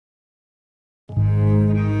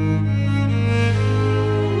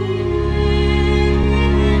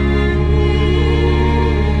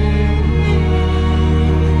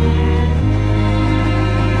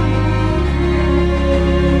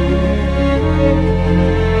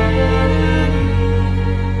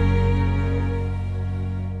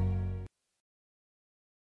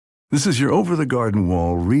This is your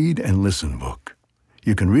over-the-garden-wall read and listen book.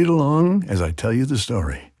 You can read along as I tell you the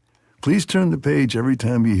story. Please turn the page every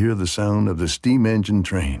time you hear the sound of the steam engine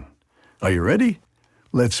train. Are you ready?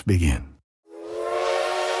 Let's begin.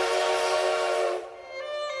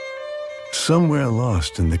 Somewhere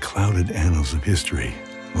lost in the clouded annals of history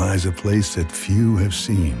lies a place that few have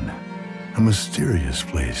seen. A mysterious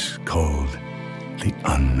place called the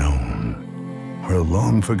Unknown, where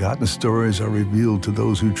long-forgotten stories are revealed to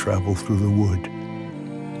those who travel through the wood.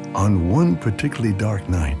 On one particularly dark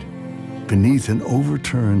night, beneath an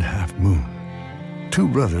overturned half-moon, two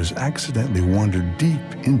brothers accidentally wandered deep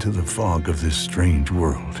into the fog of this strange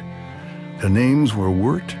world. Their names were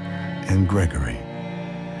Wirt and Gregory.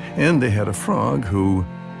 And they had a frog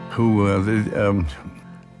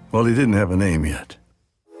they didn't have a name yet.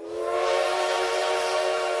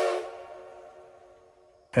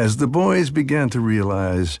 As the boys began to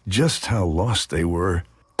realize just how lost they were,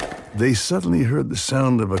 they suddenly heard the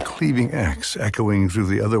sound of a cleaving axe echoing through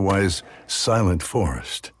the otherwise silent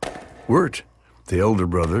forest. Wirt, the elder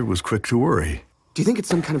brother, was quick to worry. Do you think it's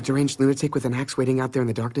some kind of deranged lunatic with an axe waiting out there in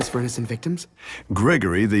the darkness for innocent victims?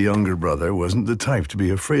 Gregory, the younger brother, wasn't the type to be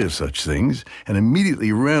afraid of such things and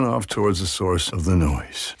immediately ran off towards the source of the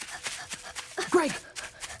noise. Greg!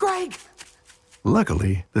 Greg!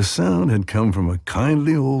 Luckily, the sound had come from a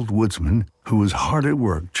kindly old woodsman who was hard at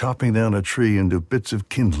work chopping down a tree into bits of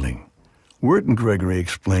kindling. Wirt and Gregory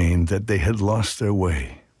explained that they had lost their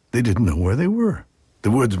way. They didn't know where they were.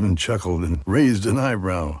 The woodsman chuckled and raised an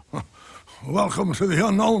eyebrow. Welcome to the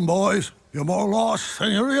unknown, boys. You're more lost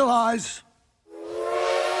than you realize.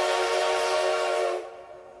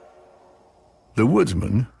 The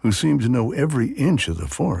woodsman, who seemed to know every inch of the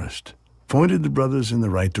forest, pointed the brothers in the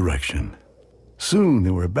right direction. Soon they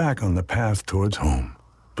were back on the path towards home,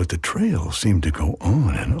 but the trail seemed to go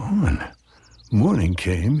on and on. Morning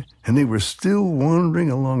came, and they were still wandering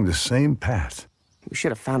along the same path. We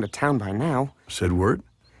should have found a town by now, said Wirt.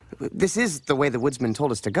 This is the way the woodsman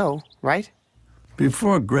told us to go, right?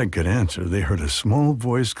 Before Greg could answer, they heard a small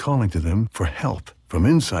voice calling to them for help from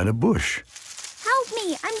inside a bush. Help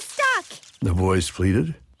me, I'm stuck. The voice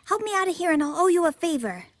pleaded. Help me out of here and I'll owe you a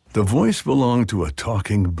favor. The voice belonged to a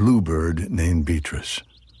talking bluebird named Beatrice.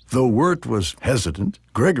 Though Wirt was hesitant,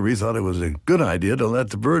 Gregory thought it was a good idea to let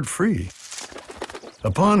the bird free.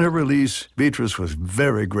 Upon her release, Beatrice was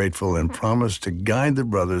very grateful and promised to guide the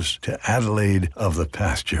brothers to Adelaide of the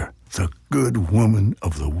pasture, the good woman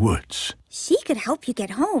of the woods. She could help you get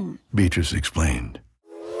home, Beatrice explained.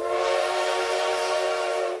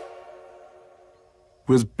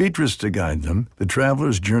 With Beatrice to guide them, the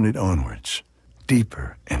travelers journeyed onwards,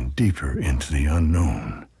 deeper and deeper into the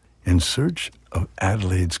unknown, in search of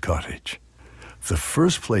Adelaide's cottage. The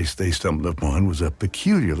first place they stumbled upon was a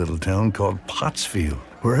peculiar little town called Pottsfield,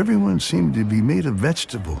 where everyone seemed to be made of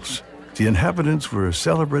vegetables. The inhabitants were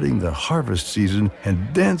celebrating the harvest season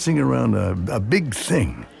and dancing around a big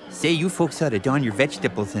thing. Say you folks ought to don your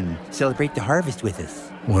vegetables and celebrate the harvest with us.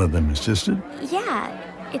 One of them insisted. Yeah,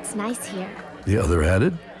 it's nice here. The other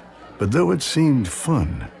added. But though it seemed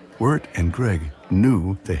fun, Wirt and Greg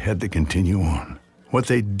knew they had to continue on. What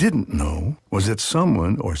they didn't know was that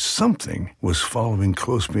someone or something was following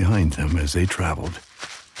close behind them as they traveled.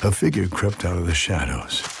 A figure crept out of the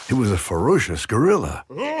shadows. It was a ferocious gorilla.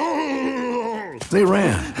 They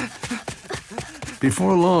ran.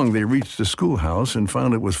 Before long, they reached the schoolhouse and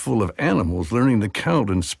found it was full of animals learning to count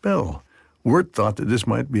and spell. Wirt thought that this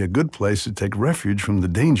might be a good place to take refuge from the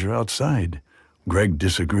danger outside. Greg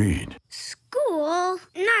disagreed. School?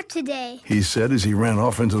 Not today, he said as he ran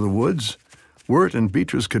off into the woods. Wirt and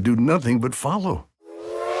Beatrice could do nothing but follow.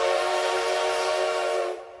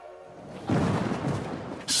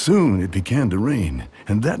 Soon it began to rain,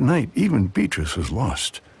 and that night even Beatrice was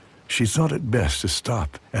lost. She thought it best to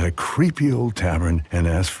stop at a creepy old tavern and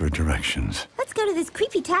ask for directions. Let's go to this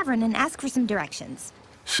creepy tavern and ask for some directions.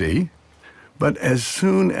 See? But as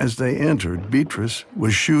soon as they entered, Beatrice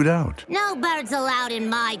was shooed out. No birds allowed in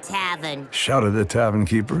my tavern, shouted the tavern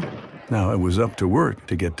keeper. Now it was up to Wirt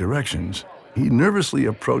to get directions. He nervously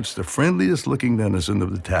approached the friendliest-looking denizen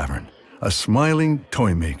of the tavern, a smiling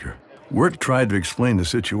toy maker. Wirt tried to explain the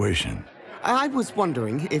situation. I was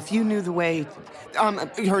wondering if you knew the way...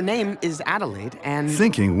 her name is Adelaide, and...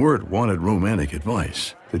 Thinking Wirt wanted romantic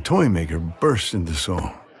advice, the toy maker burst into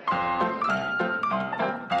song.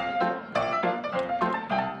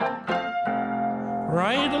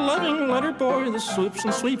 Write a loving letter, boy, that swoops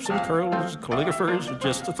and sweeps and curls. Calligraphers are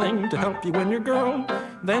just the thing to help you win your girl.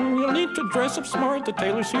 Then you'll need to dress up smart, the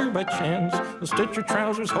tailor's here by chance. You'll stitch your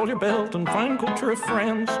trousers, hold your belt, and find culture of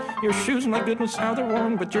friends. Your shoes, my goodness, how they're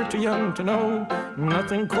worn, but you're too young to know.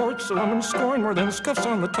 Nothing courts a woman's scorn more than scuffs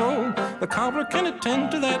on the toe. The cobbler can attend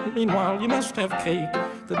to that, meanwhile you must have cake.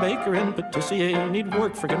 The baker and patissier need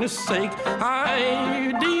work, for goodness sake.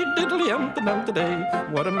 Hi-dee-diddly-um-da-dum-da-day.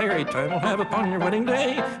 What a merry time we'll have upon your wedding day.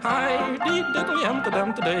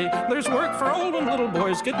 Hi-dee-diddly-um-da-dum-da-day. There's work for old and little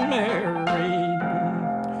boys getting married.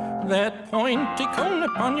 That pointy cone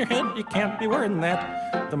upon your head, you can't be wearing that.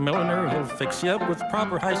 The milliner, he'll fix you up with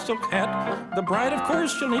proper high silk hat. The bride, of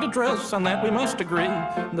course, she'll need a dress, on that we must agree.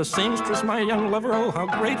 The seamstress, my young lover, oh, how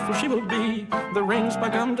grateful she will be. The rings, by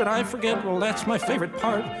gum, did I forget? Well, that's my favorite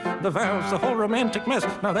part. The vows, the whole romantic mess,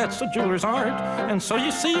 now that's a jeweler's art. And so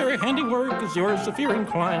you see, your handiwork is yours if you're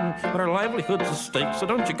inclined. But our livelihood's at stake, so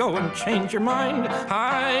don't you go and change your mind.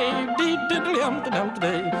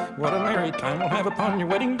 Hi-dee-diddly-um-da-dum-da-day. What a merry time we'll have upon your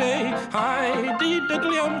wedding day.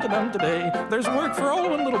 Hi-dee-diddly-um-da-dum-da-day. There's work for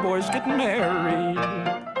old and little boys getting married.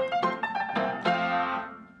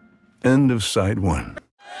 End of side 1.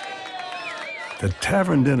 The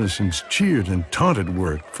tavern denizens cheered and taunted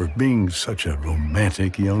Wirt for being such a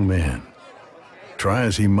romantic young man. Try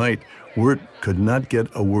as he might, Wirt could not get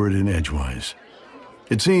a word in edgewise.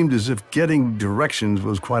 It seemed as if getting directions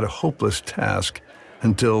was quite a hopeless task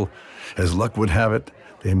until, as luck would have it,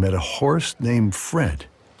 they met a horse named Fred.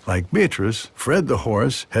 Like Beatrice, Fred the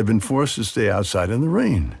horse had been forced to stay outside in the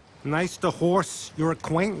rain. Nice to horse your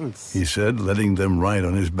acquaintance, he said, letting them ride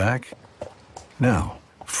on his back. Now,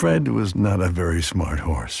 Fred was not a very smart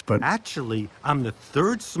horse, but... Actually, I'm the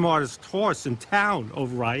 3rd smartest horse in town, all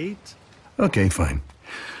right? Okay, fine.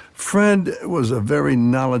 Fred was a very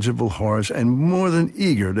knowledgeable horse and more than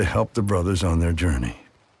eager to help the brothers on their journey.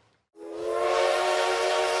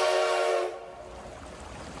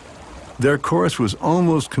 Their course was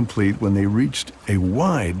almost complete when they reached a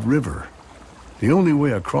wide river. The only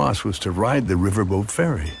way across was to ride the riverboat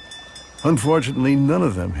ferry. Unfortunately, none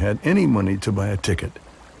of them had any money to buy a ticket.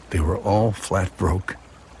 They were all flat broke.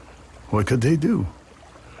 What could they do?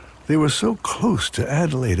 They were so close to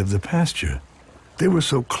Adelaide of the pasture. They were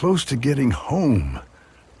so close to getting home,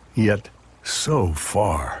 yet so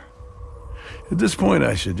far. At this point,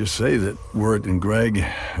 I should just say that Wirt and Greg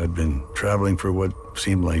had been traveling for what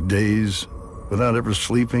seemed like days without ever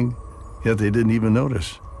sleeping, yet they didn't even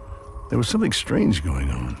notice. There was something strange going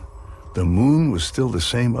on. The moon was still the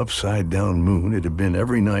same upside-down moon it had been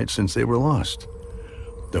every night since they were lost.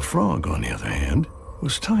 The frog, on the other hand,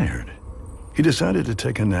 was tired. He decided to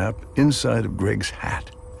take a nap inside of Greg's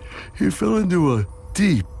hat. He fell into a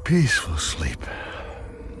deep, peaceful sleep.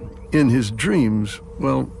 In his dreams,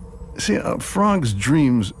 well, see, a frog's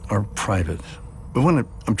dreams are private. But what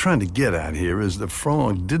I'm trying to get at here is the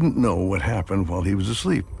frog didn't know what happened while he was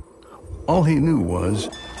asleep. All he knew was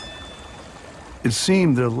it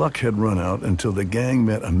seemed their luck had run out until the gang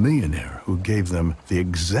met a millionaire who gave them the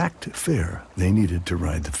exact fare they needed to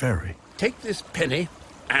ride the ferry. Take this penny,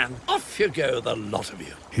 and off you go, the lot of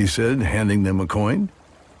you, he said, handing them a coin.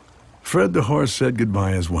 Fred the horse said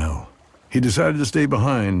goodbye as well. He decided to stay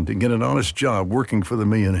behind and get an honest job working for the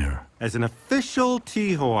millionaire. As an official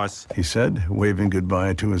tea horse, he said, waving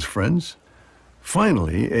goodbye to his friends.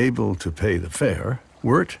 Finally, able to pay the fare,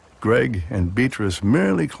 Wirt, Greg, and Beatrice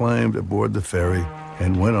merely climbed aboard the ferry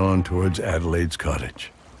and went on towards Adelaide's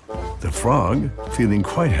cottage. The frog, feeling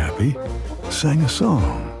quite happy, sang a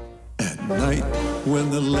song. At night, when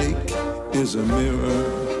the lake is a mirror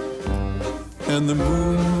and the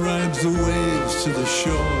moon rides the waves to the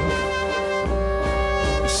shore,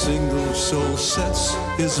 a single soul sets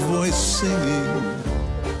his voice singing,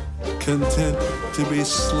 content to be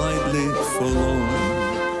slightly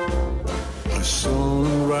forlorn. A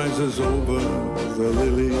song rises over the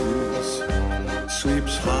lilies,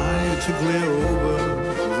 sweeps high to glare over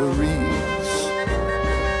the reeds,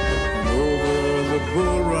 and over the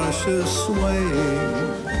bulrushes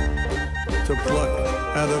swaying to pluck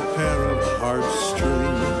at a pair of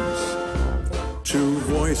heartstrings. 2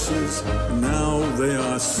 voices, now they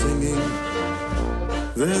are singing,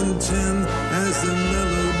 then 10 as the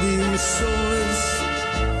melody soars.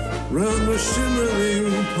 Round the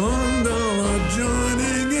shimmering pond all are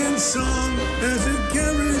joining in song as it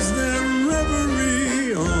carries their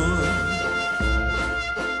reverie on.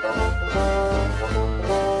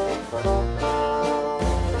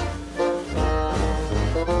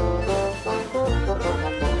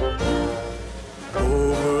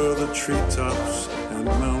 Over the treetops and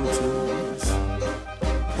mountains,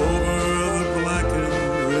 over the blackened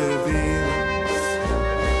ravines,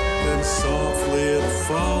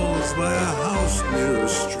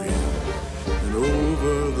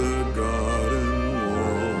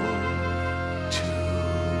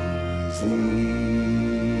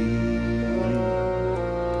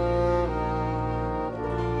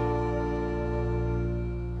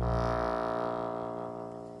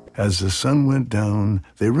 As the sun went down,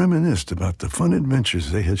 they reminisced about the fun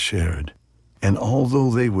adventures they had shared. And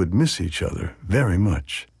although they would miss each other very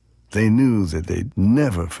much, they knew that they'd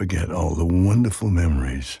never forget all the wonderful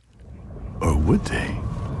memories. Or would they?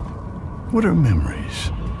 What are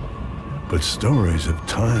memories? But stories of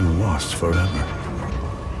time lost forever.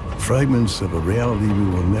 Fragments of a reality we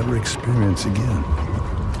will never experience again.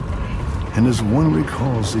 And as one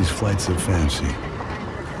recalls these flights of fancy,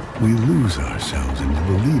 we lose ourselves into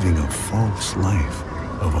believing a false life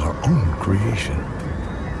of our own creation.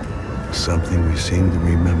 Something we seem to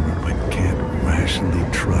remember but can't rationally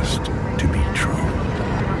trust to be true.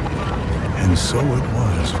 And so it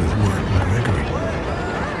was with Wirt and Gregory,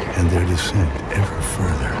 and their descent ever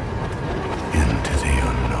further into the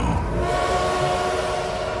unknown.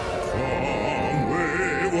 Come,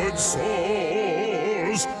 wayward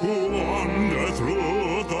souls who wander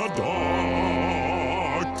through the darkness,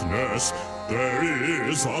 there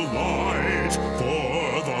is a light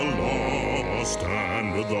for the lost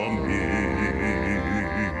and the meek.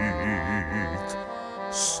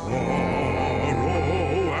 Sorrow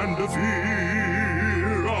and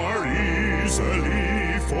fear are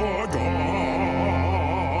easily forgotten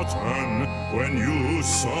when you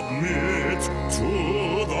submit to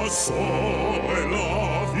the soil of